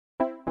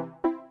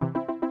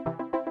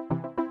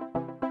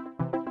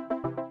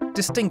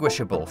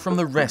Distinguishable from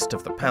the rest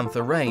of the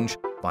Panther range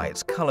by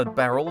its coloured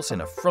barrels in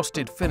a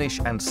frosted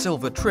finish and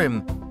silver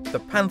trim, the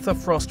Panther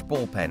Frost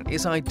ball pen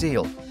is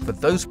ideal for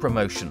those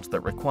promotions that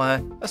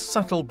require a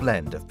subtle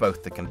blend of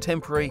both the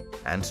contemporary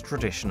and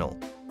traditional.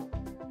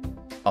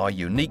 Our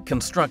unique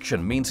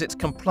construction means it's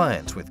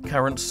compliant with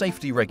current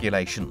safety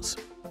regulations.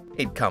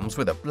 It comes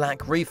with a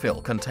black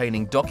refill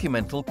containing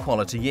documental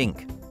quality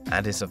ink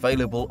and is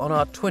available on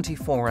our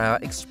 24-hour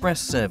express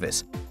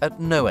service at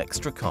no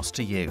extra cost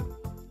to you.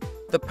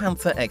 The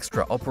Panther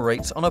Extra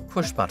operates on a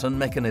push-button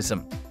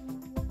mechanism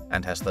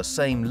and has the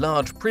same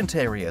large print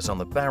areas on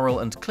the barrel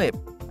and clip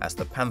as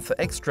the Panther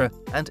Extra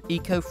and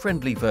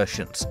eco-friendly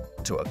versions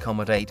to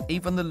accommodate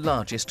even the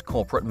largest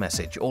corporate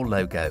message or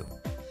logo.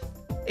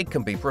 It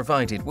can be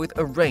provided with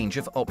a range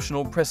of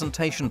optional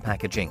presentation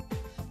packaging,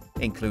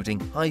 including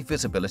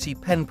high-visibility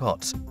pen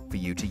pots for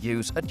you to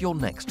use at your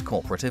next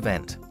corporate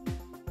event.